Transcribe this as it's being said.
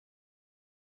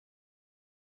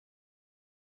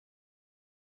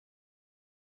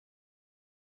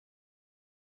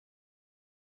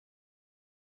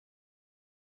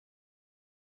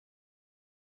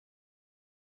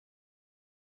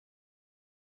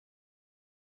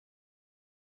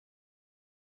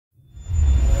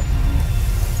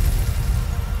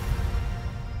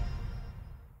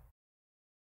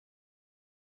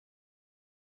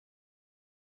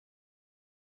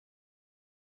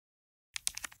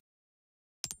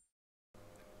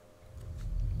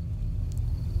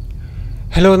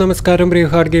Hello, Namaskaram,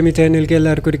 BraveHeart Gaming channel ke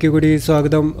ellarkku orikku koodi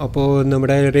swagatham. Appo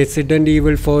nammade Resident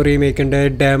Evil 4 remake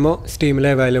inde demo Steam il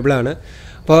available aanu.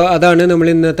 Appo adana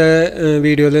nammal innathe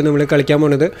video il nammal kalikkan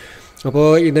ponathu. Appo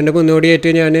idinte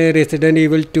munnodiyayittu njan Resident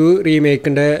Evil 2 remake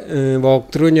inde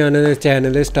walkthrough njan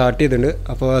channel start cheyidundu.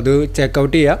 Appo adu check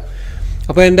out cheya.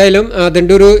 അപ്പോൾ എന്തായാലും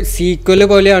അതിൻ്റെ ഒരു equal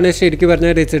പോലെയാണ് ശരിക്കും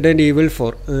പറഞ്ഞാൽ resident evil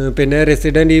 4. പിന്നെ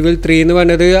resident evil 3 എന്ന്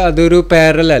പറഞ്ഞത് അതൊരു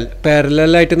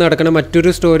പാരലായിട്ട് നടക്കുന്ന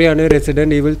മറ്റൊരു സ്റ്റോറിയാണ്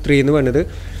റെസിഡൻറ്റ് ഈവിൾ 3 എന്ന് പറഞ്ഞത്.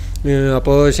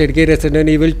 അപ്പോൾ ശരിക്കും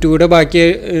റെസിഡൻറ്റ് ഈവിൾ 2യുടെ ബാക്കി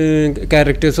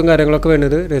ക്യാരക്ടേഴ്സും കാര്യങ്ങളൊക്കെ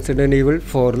വരുന്നത് റെസിഡൻറ്റ് ഈവിൾ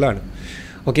 4ലാണ്.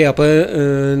 ഓക്കെ, അപ്പോൾ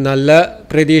നല്ല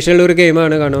പ്രതീക്ഷയുള്ളൊരു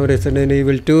ഗെയിമാണ്. കാരണം റെസിഡൻറ്റ്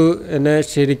ഈവിൾ 2 എന്നെ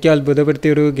ശരിക്കും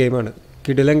അത്ഭുതപ്പെടുത്തിയൊരു ഗെയിമാണ്.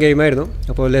 കിടിലൻ ഗെയിമായിരുന്നു.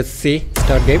 അപ്പോൾ let's see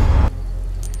start game.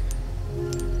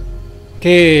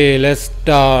 Okay, let's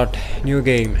start new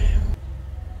game.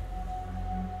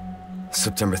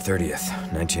 September 30th,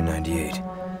 1998.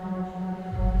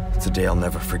 It's a day I'll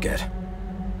never forget.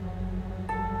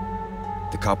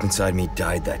 The cop inside me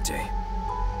died that day.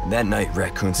 And that night,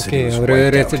 Raccoon City was wiped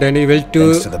out. Resident Evil 2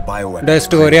 the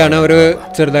story ആണ് അവർ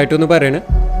ചെറുതായിട്ടൊന്ന് പറയുന്നത്.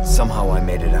 Somehow I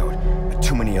made it out, but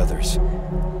too many others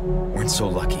weren't so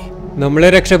lucky. നമ്മൾ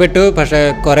രക്ഷപ്പെട്ടു, പക്ഷേ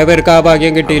കുറേ പേർക്ക് ആ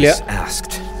ഭാഗ്യം കിട്ടിയില്ല.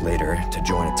 Later to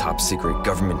join a top secret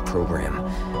government program.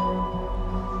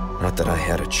 Not that I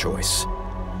had a choice.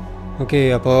 Okay,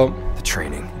 അപ്പോൾ the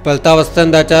training. ഇപ്പോഴത്തെ അവസ്ഥ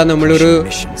എന്താ വെച്ചാൽ നമ്മളൊരു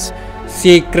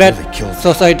സീക്രട്ട്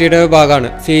സൊസൈറ്റിയുടെ ഭാഗമാണ്.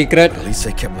 സീക്രട്ട്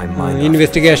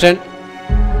ഇൻവെസ്റ്റിഗേഷൻ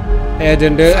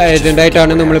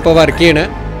ഏജന്റായിട്ടാണ് നമ്മളിപ്പോൾ വർക്ക്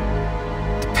ചെയ്യണത്.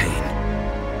 The pain,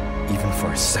 even for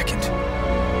a second.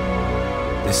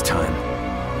 This time,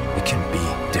 it can be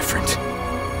different.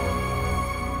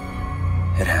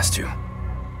 It has to.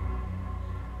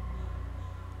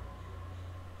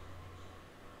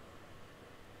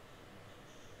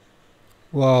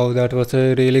 Wow, that was a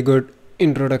really good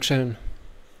introduction.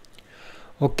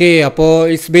 Okay, appo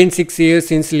it's been 6 years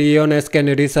since Leon S.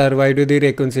 Kennedy survived the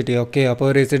Raccoon City. Okay, appo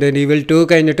Resident Evil 2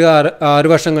 കഴിഞ്ഞിട്ട്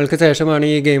 6 വർഷങ്ങൾക്ക് ശേഷമാണ്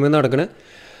ഈ game നടക്കുന്നത്.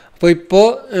 അപ്പോൾ ഇപ്പോൾ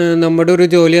നമ്മുടെ ഒരു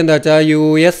ജോലി എന്താ വെച്ചാൽ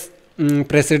US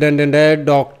പ്രസിഡൻറ്റിൻ്റെ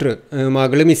ഡോക്ടർ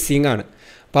മകൾ മിസ്സിങ് ആണ്.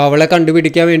 അപ്പോൾ അവളെ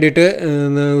കണ്ടുപിടിക്കാൻ വേണ്ടിയിട്ട്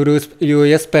ഒരു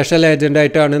US സ്പെഷ്യൽ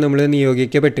ഏജൻ്റായിട്ടാണ് നമ്മൾ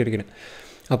നിയോഗിക്കപ്പെട്ടിരിക്കുന്നത്.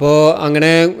 അപ്പോൾ അങ്ങനെ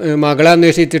മകളെ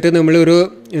അന്വേഷിച്ചിട്ട് നമ്മളൊരു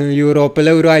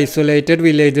യൂറോപ്പിലെ ഒരു ഐസൊലേറ്റഡ്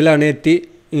വില്ലേജിലാണ്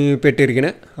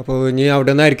പെട്ടിരിക്കുന്നത്. അപ്പോൾ ഇനി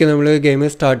അവിടെ നിന്നായിരിക്കും നമ്മൾ ഗെയിം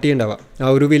സ്റ്റാർട്ട് ചെയ്യേണ്ടാവുക.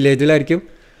 ആ ഒരു വില്ലേജിലായിരിക്കും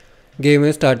game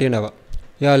start ചെയ്യേണ്ടാവുക.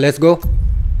 Yeah, let's go.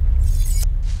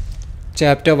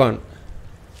 Chapter 1.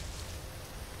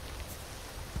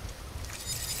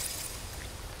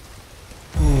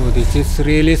 Oh, this is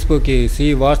really spooky.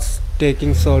 See what's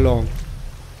taking so long.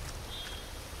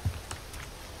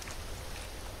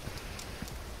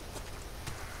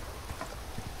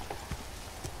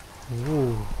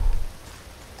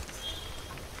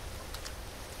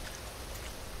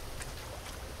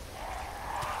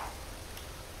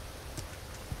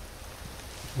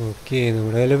 Okay,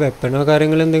 നമ്മുടെ കയ്യിൽ വെപ്പണോ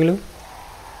കാര്യങ്ങളോ എന്തെങ്കിലും?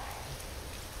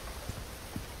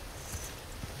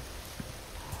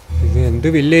 ഇത് എന്ത്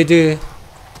വില്ലേജ്?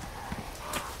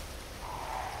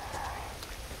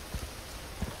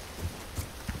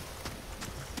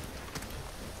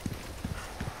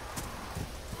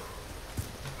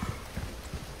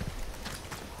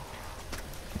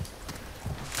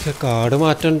 കാട്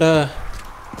മാറ്റണ്ട,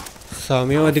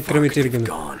 സമയം അതിക്രമിച്ചിരിക്കുന്നു.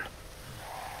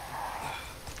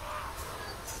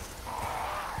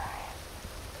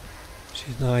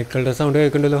 നായ്ക്കളുടെ സൗണ്ട്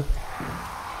കേൾക്കണ്ടല്ലോ.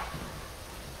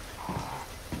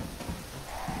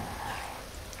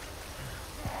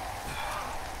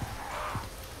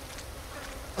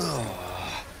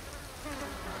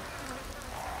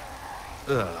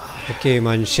 ഓക്കെ,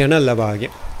 മനുഷ്യനല്ല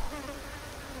ഭാഗ്യം.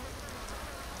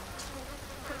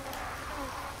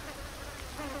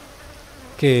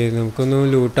 ഓക്കെ, നമുക്കൊന്നും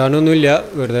ലൂട്ടാനൊന്നുമില്ല,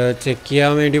 വെറുതെ ചെക്ക്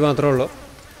ചെയ്യാൻ വേണ്ടി മാത്രമേ ഉള്ളൂ.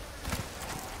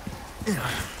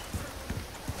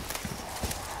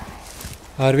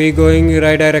 Are we going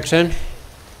right direction?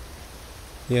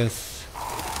 Yes.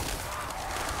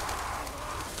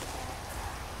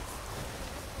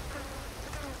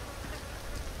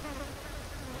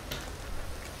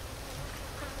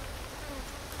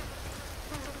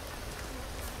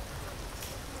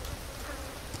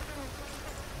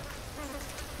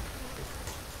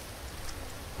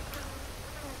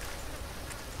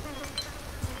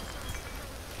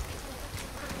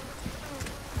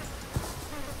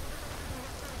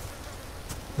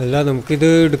 അല്ല, നമുക്കിത്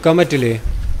എടുക്കാൻ പറ്റില്ലേ?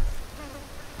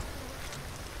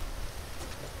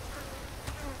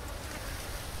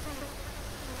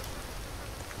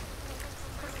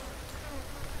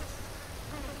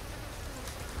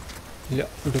 ഇല്ല,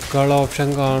 എടുക്കാനുള്ള ഓപ്ഷൻ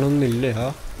കാണുന്നില്ല.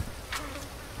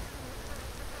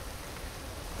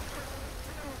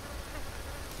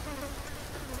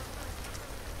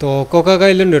 തോക്കൊക്കെ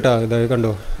കയ്യിലുണ്ട് കേട്ടോ. ഇതായി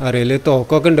കണ്ടോ, അറിയില്ല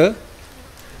തോക്കൊക്കെ ഉണ്ട്.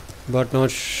 ബട്ട്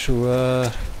നോട്ട് ഷുവർ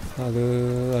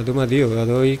അത് മതിയോ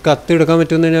അതോ ഈ കത്ത് എടുക്കാൻ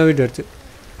പറ്റുമെന്ന് ഞാൻ വിചാരിച്ചു.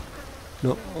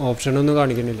 ഓപ്ഷനൊന്നും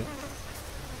കാണിക്കുന്നില്ല.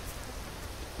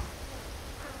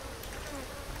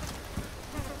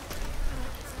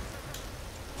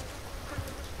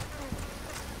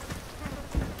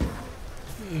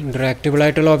 ഇൻട്രാക്റ്റബിൾ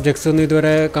ആയിട്ടുള്ള ഒബ്ജക്ട്സ് ഒന്നും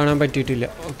ഇതുവരെ കാണാൻ പറ്റിയിട്ടില്ല.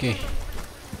 Okay,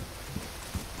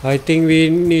 I think we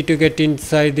need to get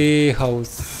inside the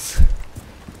house.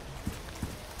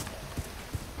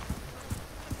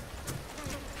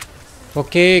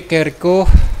 Okay, കയറിക്കോ.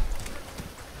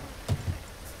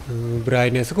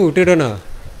 ബ്രൈറ്റ്നെസ് കൂട്ടിയിടണോ?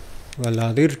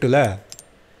 വല്ലാതെ ഇരുട്ടല്ലേ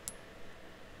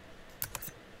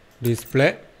ഡിസ്പ്ലേ.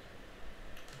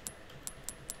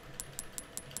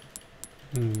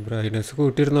 ബ്രൈറ്റ്നെസ്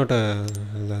കൂട്ടിയിരുന്നോട്ടെ,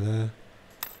 അല്ലാതെ.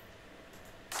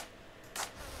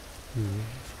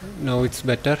 Now it's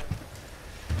better.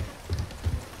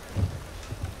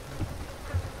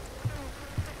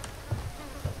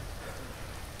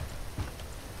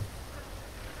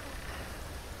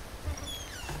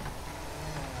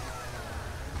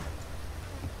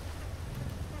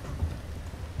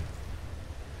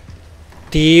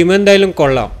 തീം എന്തായാലും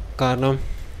കൊള്ളാം. കാരണം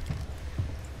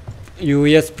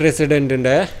US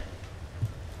പ്രസിഡൻറ്റിൻ്റെ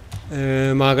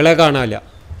മകളെ കാണാനില്ല.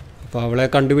 അപ്പോൾ അവളെ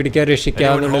കണ്ടുപിടിക്കാൻ രക്ഷിക്കുക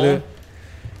എന്നുള്ളത്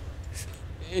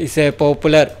is A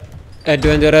popular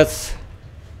adventurous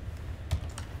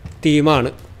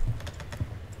തീമാണ്.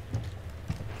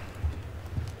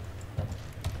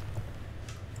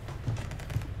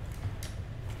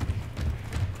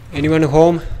 Anyone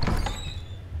home?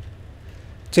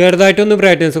 ചെറുതായിട്ടൊന്ന്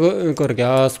ബ്രൈറ്റ്നെസ് കുറയ്ക്കുക.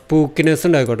 ആ സ്പൂക്കിനെസ്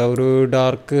ഉണ്ടായിക്കോട്ടെ. ഒരു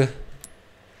ഡാർക്ക്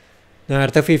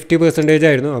നേരത്തെ 50%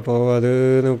 ആയിരുന്നു. അപ്പോൾ അത്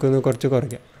നമുക്കൊന്ന് കുറച്ച്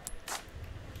കുറയ്ക്കാം.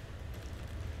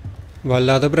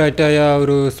 വല്ലാതെ ബ്രൈറ്റായ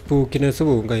ഒരു സ്പൂക്കിനെസ്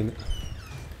പോവും കയ്യിൽ നിന്ന്.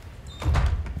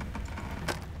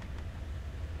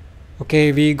 Okay,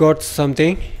 we got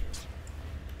something.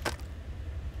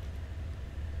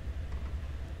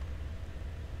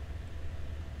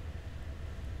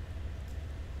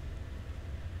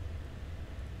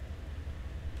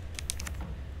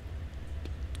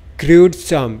 Crude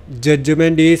charm.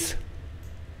 Judgment is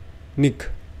Nick.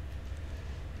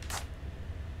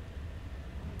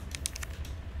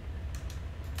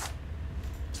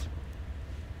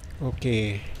 Okay.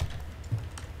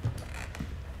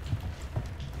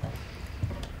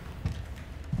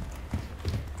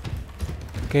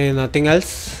 Okay, nothing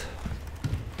else.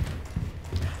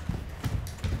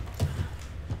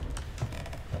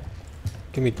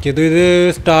 മിക്കതും ഇത്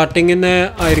സ്റ്റാർട്ടിങ്ങിൽ നിന്ന്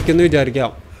ആയിരിക്കും എന്ന്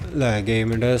വിചാരിക്കാം അല്ലേ?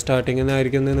 ഗെയിമിൻ്റെ സ്റ്റാർട്ടിങ്ങിൽ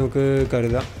നിന്നായിരിക്കും എന്ന് നമുക്ക്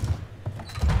കരുതാം.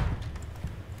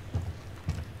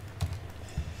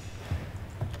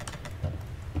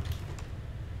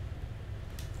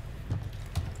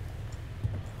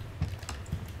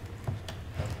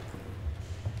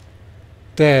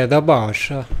 ഏതാ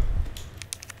ഭാഷ?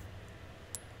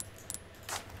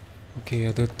 ഓക്കെ,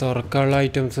 അത് തുറക്കാനുള്ള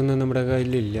ഐറ്റംസ് ഒന്നും നമ്മുടെ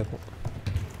കയ്യിലില്ല. അപ്പോൾ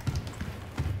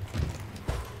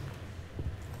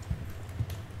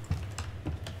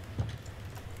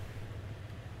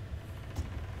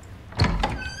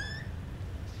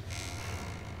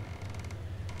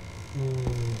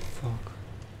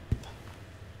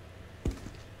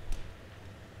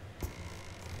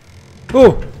ഓ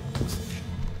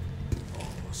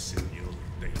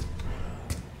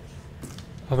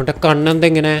അവൻ്റെ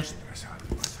കണ്ണെന്തെങ്ങനെ?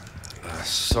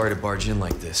 Sorry to barge in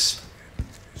like this.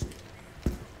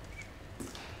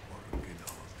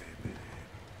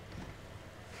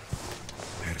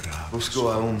 Busco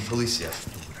a un policía.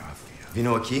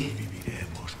 Vino aquí?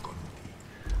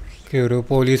 ഒരു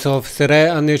പോലീസ് ഓഫീസറെ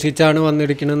അന്വേഷിച്ചാണ്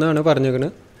വന്നിരിക്കണമെന്നാണ്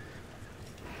പറഞ്ഞേക്കണത്.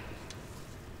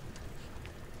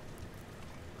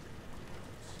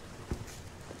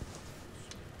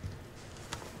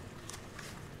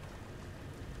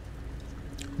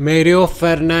 മേരിയോ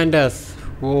ഫെർണാണ്ടസ്.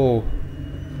 ഓ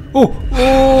ഓ ഓ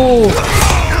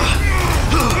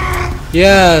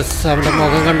യെസ്, അവൻ്റെ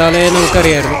മുഖം കണ്ടാലേ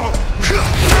നമുക്കറിയായിരുന്നു.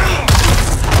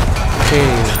 ഓക്കെ,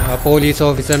 ആ പോലീസ്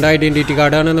ഓഫീസറിൻ്റെ ഐഡൻറ്റിറ്റി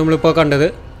കാർഡാണ് നമ്മളിപ്പോൾ കണ്ടത്.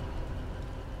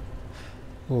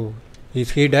 ഓ,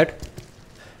 ഈസ് ഹി ഡെഡ്?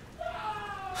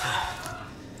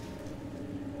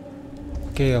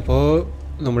 ഓക്കെ, അപ്പോൾ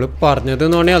നമ്മൾ പറഞ്ഞത്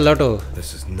നോണേ അല്ല കേട്ടോ.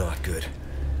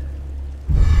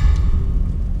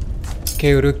 ഓക്കെ,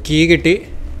 ഒരു കീ കിട്ടി.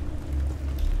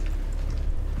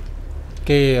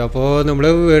 ഓക്കെ, അപ്പോൾ നമ്മൾ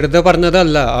വെറുതെ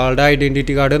പറഞ്ഞതല്ല. ആളുടെ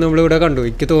ഐഡൻറ്റിറ്റി കാർഡ് നമ്മളിവിടെ കണ്ടു.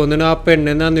 എനിക്ക് തോന്നുന്നു ആ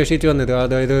പെണ്ണെന്ന് അന്വേഷിച്ച് വന്നത്,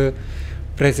 അതായത്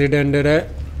പ്രസിഡൻറ്റിൻ്റെ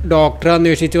ഡോക്ടറെ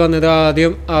അന്വേഷിച്ച് വന്നത്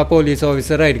ആദ്യം ആ പോലീസ്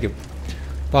ഓഫീസറായിരിക്കും.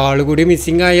 അപ്പോൾ ആൾ കൂടി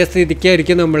മിസ്സിങ് ആയ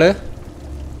സ്ഥിതിക്കായിരിക്കും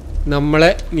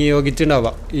നമ്മളെ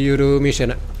നിയോഗിച്ചിട്ടുണ്ടാവുക ഈ ഒരു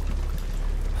മിഷന്.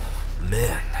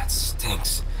 Man.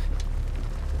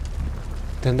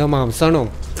 ഇതെന്താ മാംസാണോ?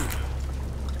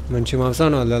 മനുഷ്യ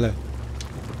മാംസാണോ? അല്ലല്ലേ.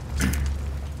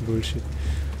 Bullshit.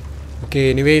 Okay,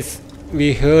 anyways V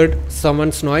heard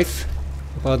someone's noise.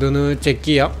 അപ്പോൾ അതൊന്ന് ചെക്ക്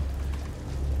ചെയ്യാം.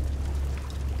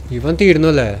 ഇവൻ തീരുന്നു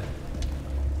അല്ലേ?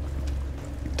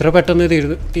 ഇത്ര പെട്ടെന്ന്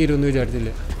തീരുമെന്ന്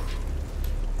വിചാരിച്ചില്ല.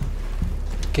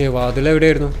 Okay,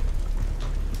 വാതിലെവിടെയായിരുന്നു?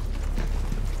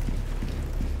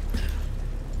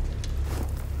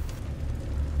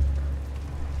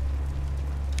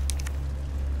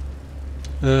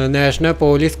 National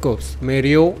police corps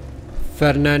മെറിയോ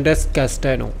Fernandez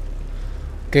കാസ്റ്റാനോ.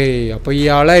 Okay, അപ്പോൾ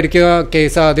ഇയാളായിരിക്കും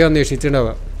കേസ് ആദ്യം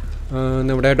അന്വേഷിച്ചിട്ടുണ്ടാവുക.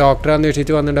 നമ്മുടെ ഡോക്ടറെ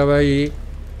അന്വേഷിച്ച് വന്നിട്ടുണ്ടാവുക ഈ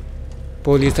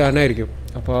പോലീസുകാരനായിരിക്കും.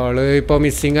 അപ്പോൾ ആൾ ഇപ്പോൾ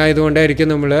മിസ്സിങ് ആയതുകൊണ്ടായിരിക്കും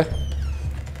നമ്മൾ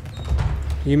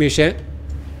ഈ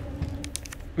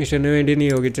മിഷന് വേണ്ടി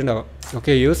നിയോഗിച്ചിട്ടുണ്ടാവാം.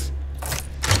 Okay, use.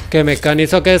 ഓക്കെ,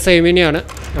 മെക്കാനിസമൊക്കെ സെയിം തന്നെയാണ്.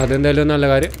 അതെന്തായാലും നല്ല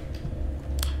കാര്യം.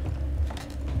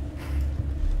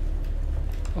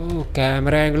 ഓ,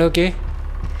 camera ആംഗിളൊക്കെ.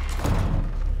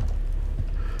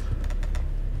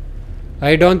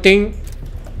 I don't think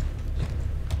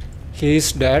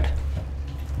he's dad.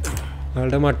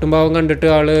 ആളുടെ മട്ടും ഭാവം കണ്ടിട്ട്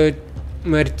ആള്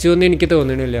മരിച്ചു എന്ന് എനിക്ക്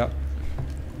തോന്നണില്ല.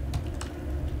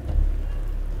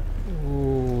 ഓ,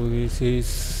 this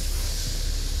is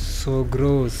so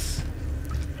gross.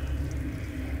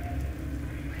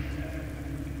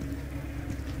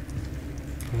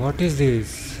 What is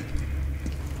this?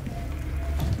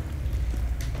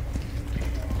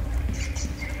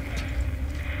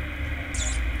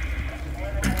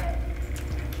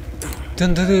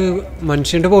 ഇതെന്തത്?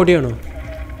 മനുഷ്യൻ്റെ ബോഡിയാണോ?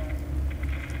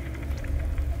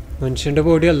 മനുഷ്യൻ്റെ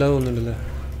ബോഡി അല്ല തോന്നുന്നുണ്ടല്ലേ.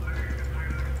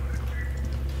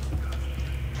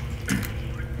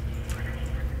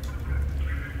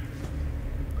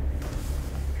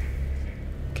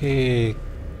 Okay,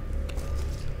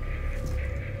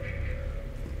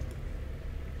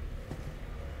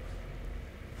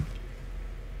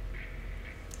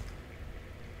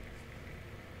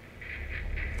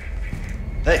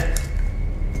 Hey.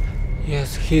 yes,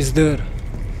 he's there.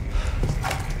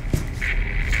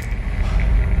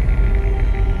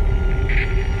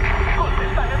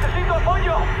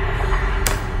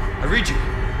 I read you.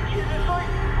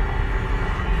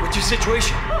 What's your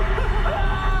situation?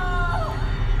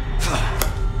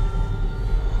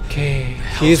 Okay,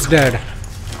 he's dead.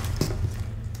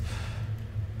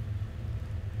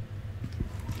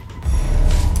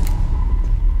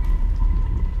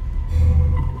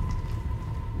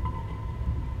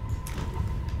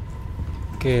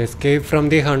 Okay, escape from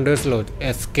the hunter's lodge.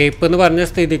 Escape എന്ന് പറഞ്ഞ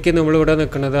സ്ഥിതിക്ക് നമ്മളിവിടെ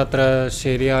നിൽക്കുന്നത് അത്ര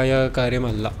ശരിയായ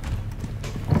കാര്യമല്ല.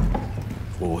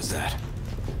 What was that?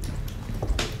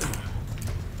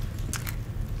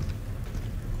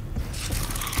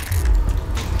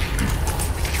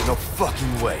 No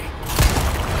fucking way.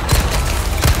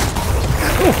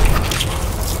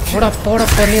 പോടാ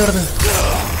പന്നി അവിടുന്ന്.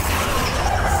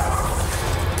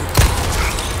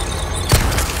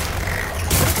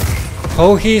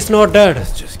 Oh, he's not dead.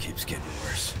 This just keeps getting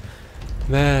worse.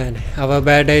 Man, our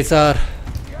bad days are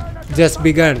just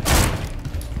begun.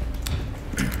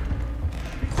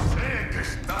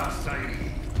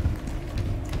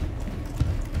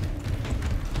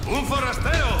 Un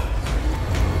forastero.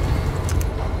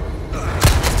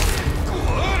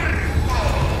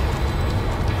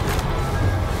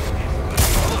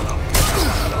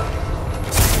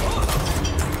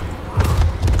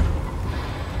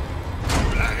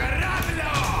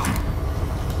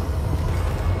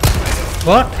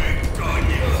 What?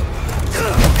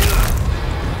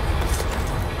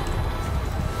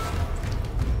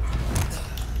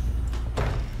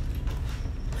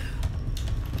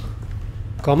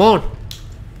 Come on.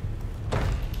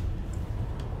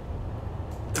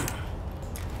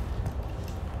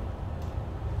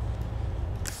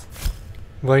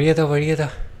 വഴിയതാ.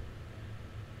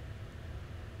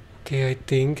 Okay, I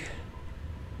think.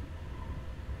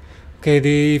 Okay,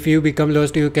 if you become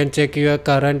lost, you can check your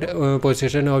current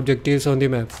position objectives on the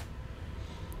map.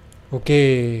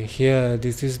 Okay, here,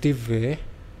 this is the way.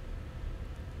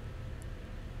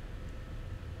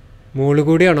 മുകളിൽ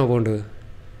കൂടിയാണോ പോകേണ്ടത്?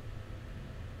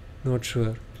 Not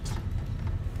sure.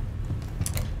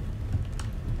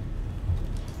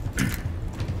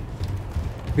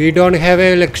 We don't have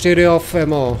a luxury of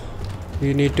ammo.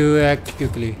 We need to act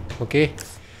quickly. Okay.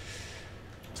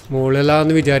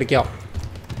 മുകളിലാന്ന് വിചാരിക്കാം.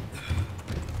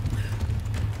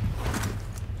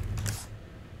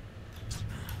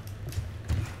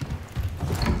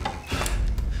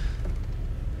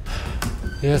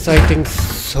 Yes, I think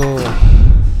so.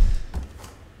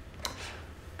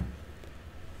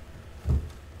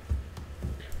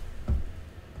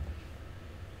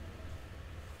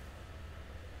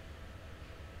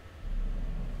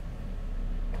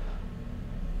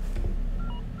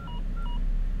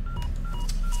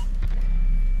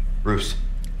 Bruce,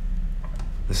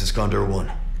 this is Condor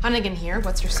 1. Hunnigan here.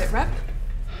 What's your sit rep?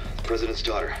 The President's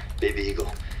daughter, Baby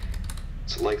Eagle.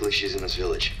 It's likely she's in this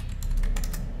village.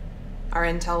 Our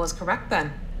intel was correct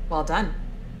then. Well done.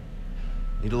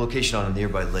 Need a location on a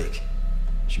nearby lake.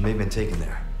 She may have been taken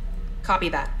there. Copy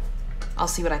that. I'll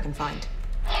see what I can find.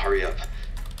 Hurry up.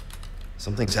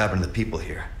 Something's happened to the people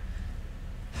here.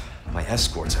 My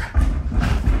escorts are...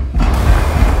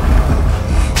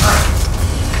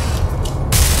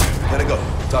 Gotta go.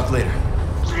 Talk later.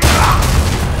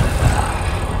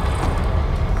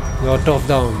 Lot of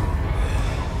down.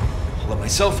 I'll let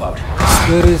myself out.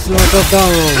 There is lot of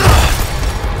down.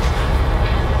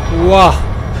 Wow.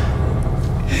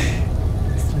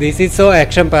 This is so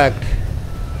action packed.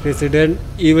 Resident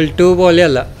Evil 2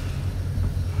 പോലെയല്ല.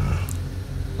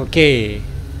 Okay.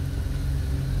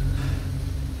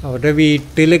 അവരുടെ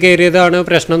വീട്ടിൽ കയറിയതാണ്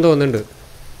പ്രശ്നം തോന്നുന്നുണ്ട്.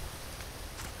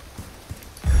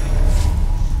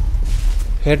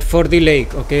 Head for the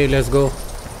lake. Okay, let's go.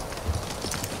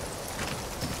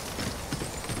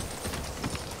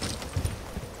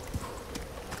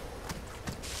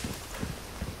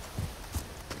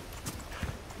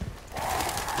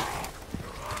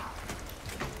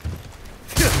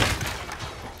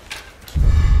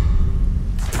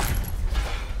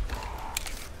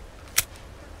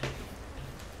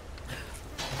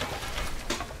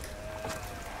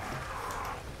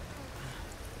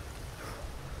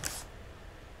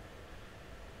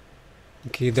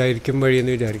 ഇതായിരിക്കും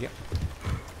വഴിയെന്ന് വിചാരിക്കാം.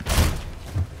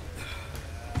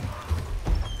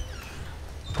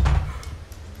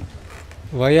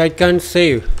 Why I can't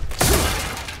save?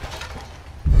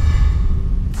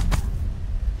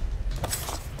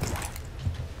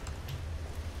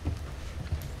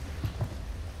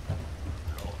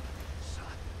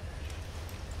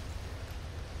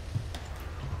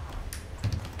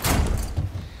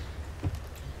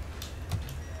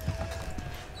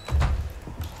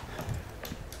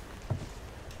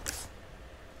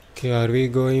 Okay, are we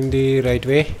going the right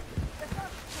way?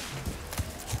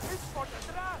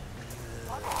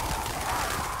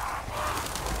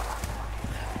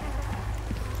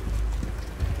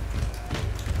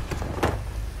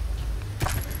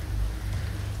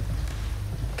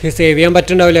 Okay, save ചെയ്യാൻ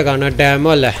പറ്റുന്നുണ്ടാവില്ല കാരണം ഡാം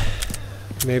അല്ലേ.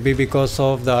 Maybe because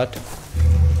of that.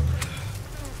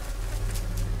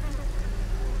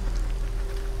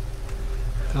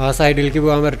 ആ സൈഡിലേക്ക്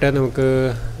പോകാൻ വരട്ടെ. നമുക്ക്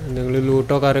എന്തെങ്കിലും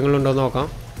ലൂട്ടോ കാര്യങ്ങളോ ഉണ്ടോ നോക്കാം.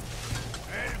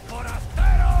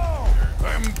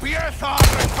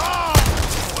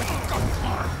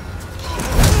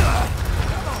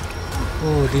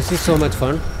 Oh, this is so much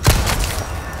fun.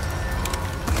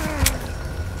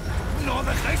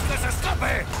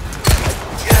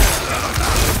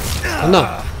 No.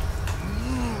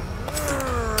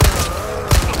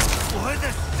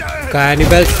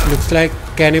 Cannibals, looks like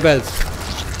cannibals.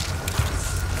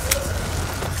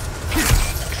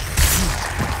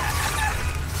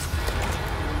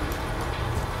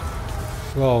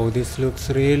 Wow, this looks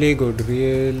really good,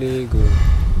 really good.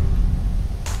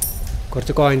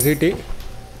 കുറച്ച് coins കിട്ടി.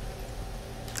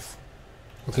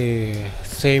 Okay,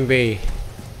 same way.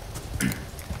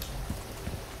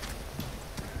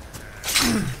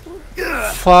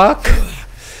 Fuck.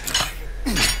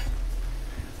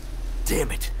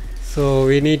 Damn it. So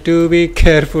we need to be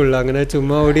careful. അങ്ങനെ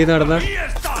ചുമ്മാ ഓടി നടന്ന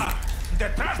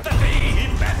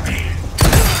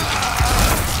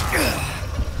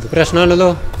ഇത്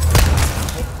പ്രശ്നമാണല്ലോ.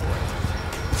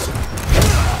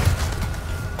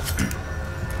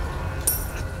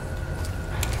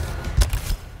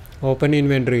 Open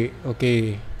inventory. Okay.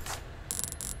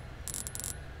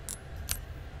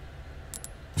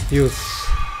 Use.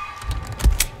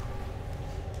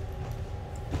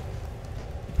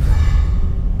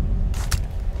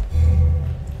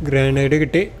 Grenade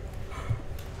കിട്ടി.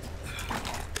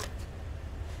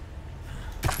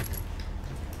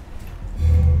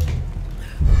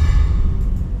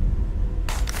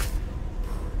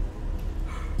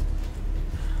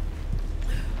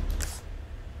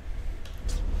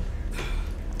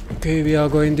 Okay, we are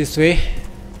going this way.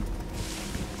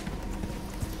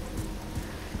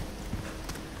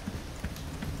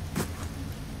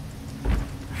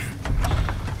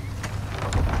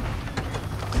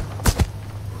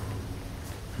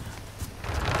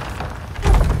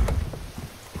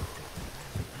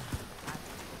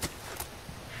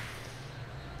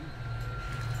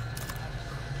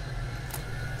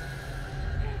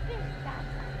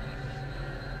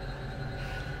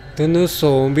 ഇതൊന്ന്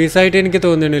zombies ആയിട്ട് എനിക്ക്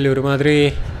തോന്നുന്നില്ല. ഒരുമാതിരി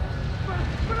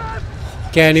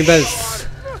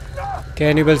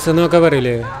കാനിബൽസ് എന്നൊക്കെ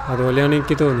പറയില്ലേ, അതുപോലെയാണ്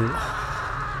എനിക്ക് തോന്നുന്നത്.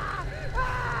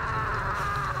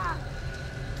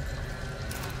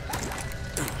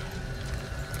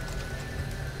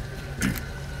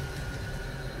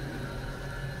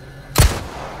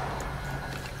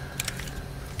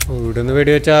 ഇവിടുന്ന്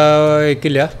വെടിവെച്ചാൽ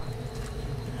വയ്ക്കില്ല.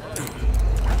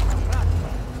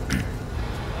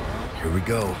 Here we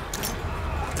go.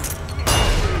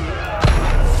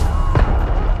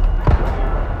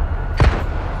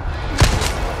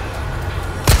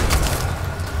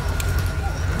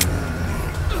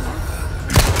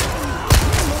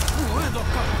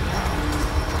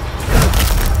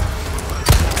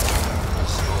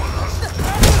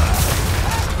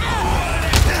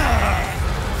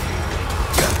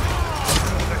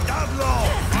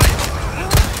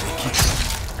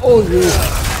 Oh, yeah.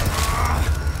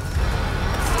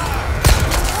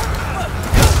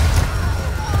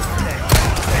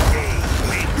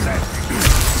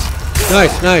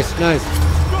 Nice.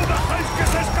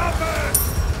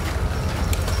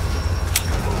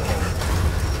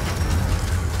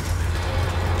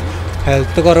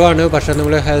 Health കുറവാണ്, പക്ഷെ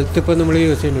നമ്മൾ ഹെൽത്ത് ഇപ്പോൾ നമ്മൾ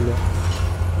യൂസ് ചെയ്യുന്നില്ല.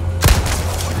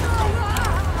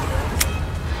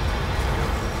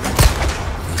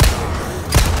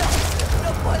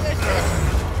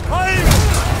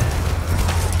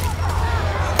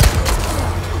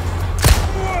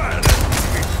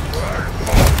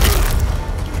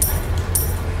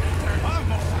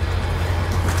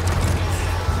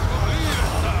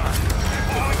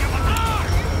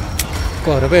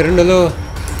 കുറേ പേരുണ്ടല്ലോ.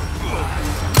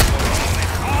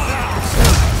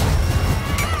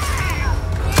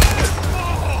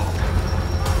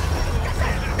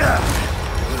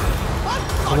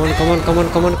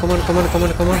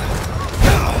 Come on.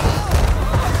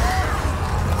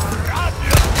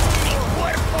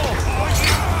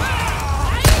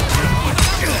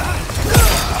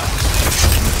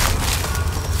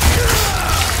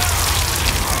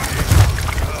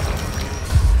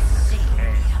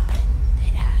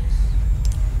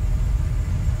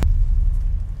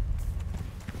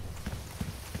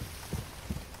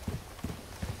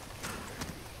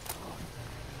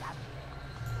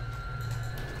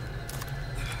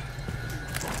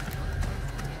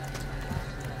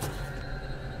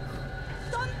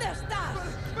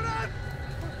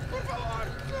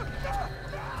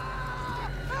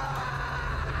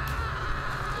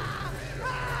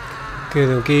 ഓക്കെ,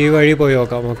 നമുക്ക് ഈ വഴി പോയി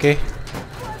നോക്കാം. ഓക്കെ,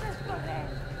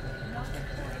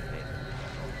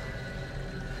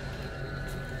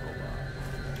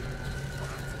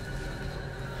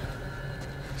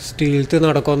 സ്റ്റീൽത്ത്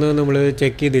നടക്കുമെന്ന് നമ്മൾ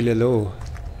ചെക്ക് ചെയ്തില്ലല്ലോ.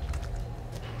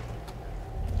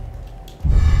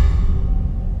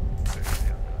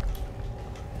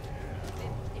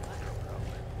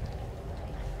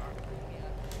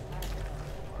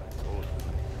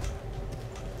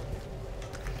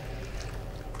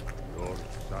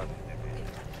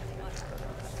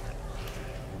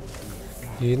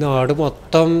 ഈ നാട്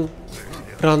മൊത്തം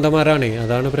ഭ്രാന്തന്മാരാണ്,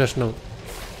 അതാണ് പ്രശ്നം.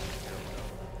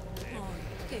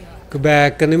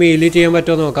 ബാക്കിൽ നിന്ന് മീല് ചെയ്യാൻ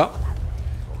പറ്റുമോ നോക്കാം.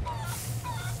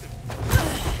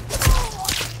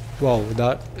 Wow,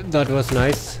 that was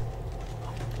nice.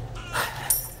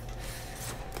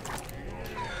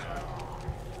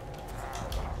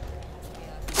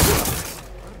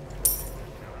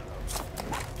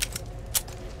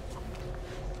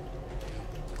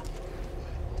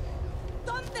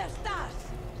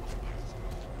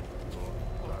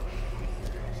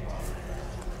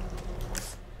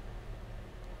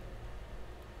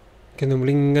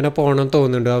 നമ്മളിങ്ങനെ പോകണം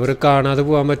തോന്നുന്നുണ്ട്. അവർ കാണാതെ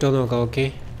പോകാൻ പറ്റുമോ നോക്കാം. ഓക്കെ,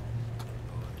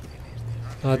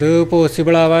 അത്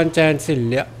പോസിബിൾ ആവാൻ ചാൻസ്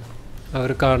ഇല്ല.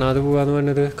 അവർ കാണാതെ പോകാന്ന്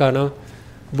പറഞ്ഞത്. കാരണം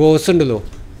ബോസ് ഉണ്ടല്ലോ,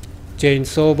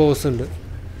 ചെയിൻസോ ബോസ് ഉണ്ട്.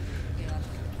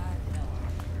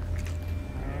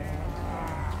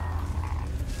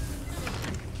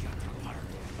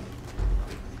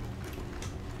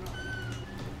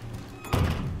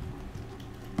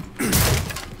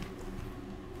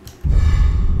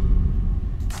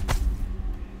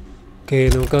 ഓക്കെ,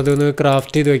 നമുക്കതൊന്ന്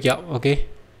ക്രാഫ്റ്റ് ചെയ്ത് വയ്ക്കാം. Okay,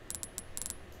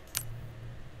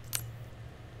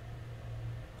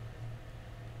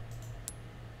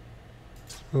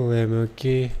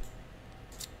 okay.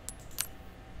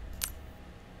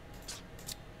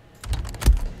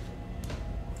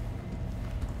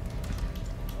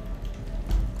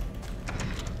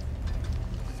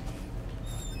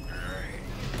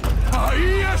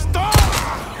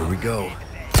 Here we go.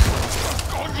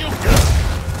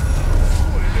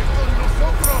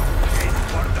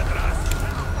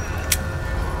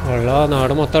 ഉള്ള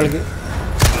നാട് മൊത്തം ആൾക്ക്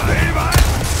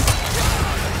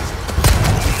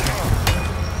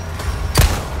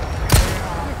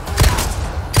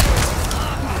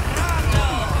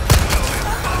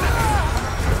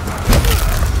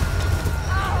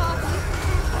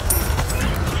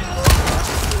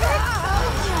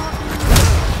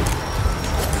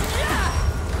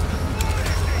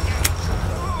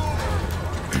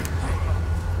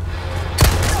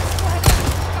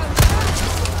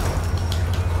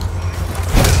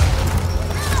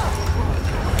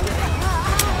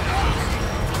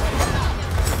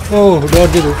Oh,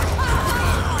 dodge it.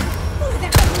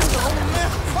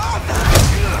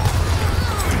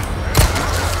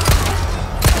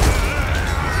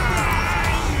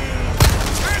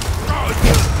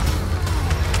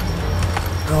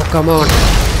 Oh, come on.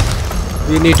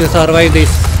 We need to survive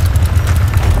this.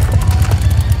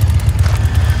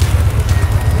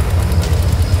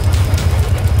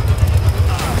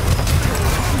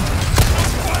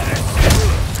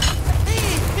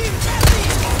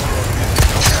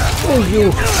 Oh, you.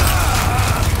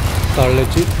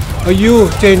 Oh, you,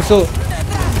 chainsaw.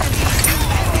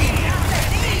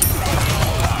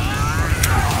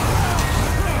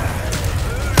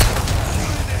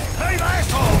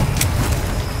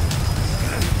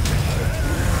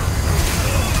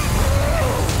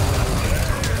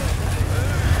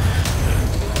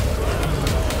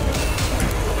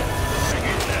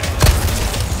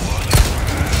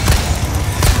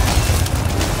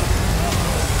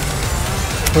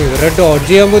 ഇവരെ ഡോഡ്ജ്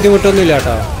ചെയ്യാൻ ബുദ്ധിമുട്ടൊന്നുമില്ല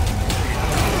കേട്ടോ.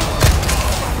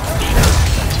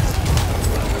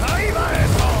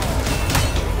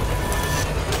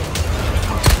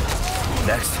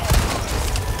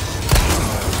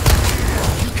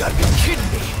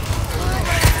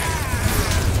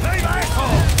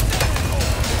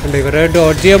 ഇവരെ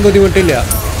ഡോഡ്ജ് ചെയ്യാൻ ബുദ്ധിമുട്ടില്ല.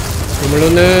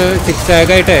 നമ്മളൊന്ന് സിക്സ്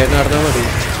ആഗായിട്ടേ നടന്നാൽ മതി.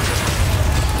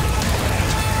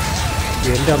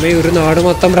 എൻ്റെ അമ്മ ഒരു നാട്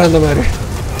മൊത്തം ഭ്രാന്തന്മാര്.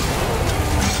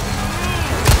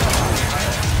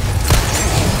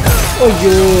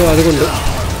 അയ്യോ അതുകൊണ്ട്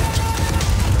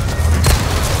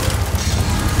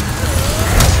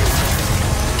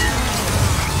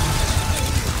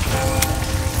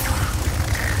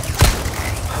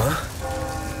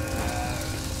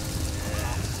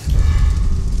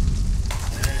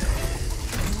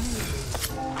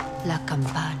La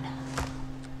campana.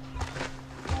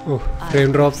 ഓ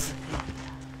ഫ്രെയിം ഡ്രോപ്സ്.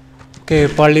 ഓക്കെ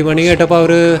പള്ളിമണി കേട്ടപ്പോൾ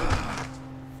അവർ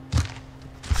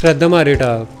ശ്രദ്ധ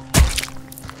മാറിയിട്ടാ.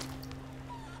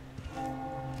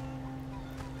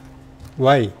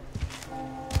 Why?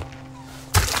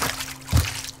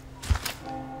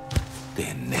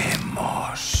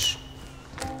 Tenemos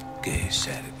que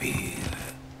servir.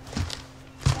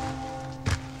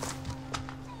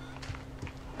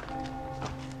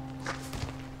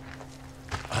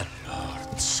 Al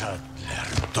Lord Sadler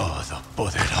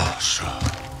Todopoderoso.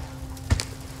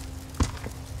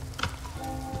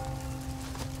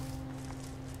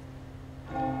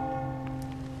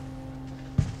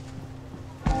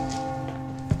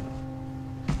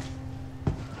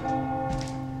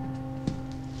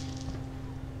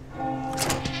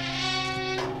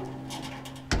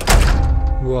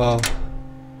 Wow.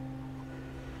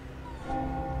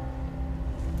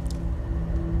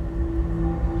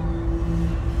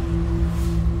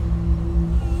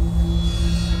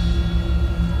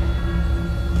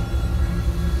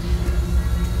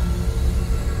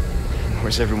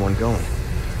 Where's everyone going?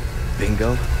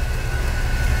 Bingo?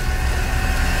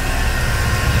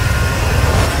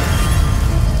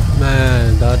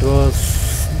 Man, that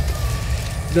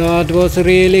was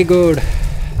really good.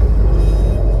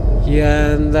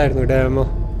 എന്തായിരുന്നു ഡാമോ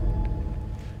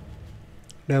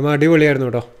അടിപൊളിയായിരുന്നു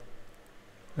കേട്ടോ.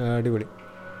 അടിപൊളി.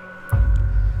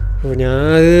 അപ്പോൾ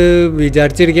ഞാനത്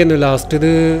വിചാരിച്ചിരിക്കുന്നു ലാസ്റ്റ്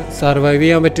ഇത് സർവൈവ്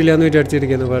ചെയ്യാൻ പറ്റില്ല എന്ന്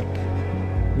വിചാരിച്ചിരിക്കുന്നു. But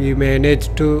we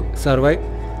manage to survive.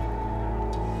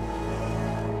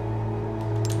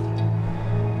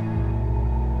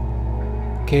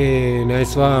 Okay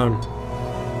nice one.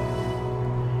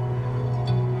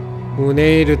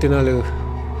 3:24.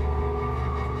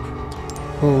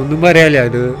 ഒന്നും പറയാനില്ല.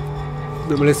 ഇത്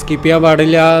നമ്മൾ സ്കിപ്പ് ചെയ്യാൻ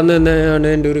പാടില്ല എന്ന് തന്നെയാണ്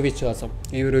എൻ്റെ ഒരു വിശ്വാസം.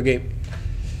 ഈ ഒരു ഗെയിം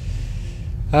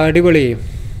അടിപൊളി.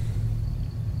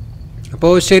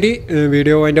 അപ്പോൾ ശരി,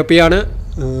 വീഡിയോ വൈൻഡ് അപ്പ് ചെയ്യാണ്.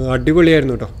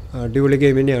 അടിപൊളിയായിരുന്നു കേട്ടോ. അടിപൊളി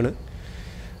ഗെയിം തന്നെയാണ്.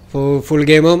 അപ്പോൾ ഫുൾ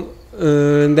ഗെയിമും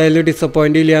എന്തായാലും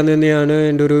ഡിസപ്പോയിൻ്റ് ഇല്ല എന്ന് തന്നെയാണ്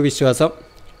എൻ്റെ ഒരു വിശ്വാസം.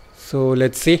 So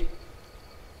let's see.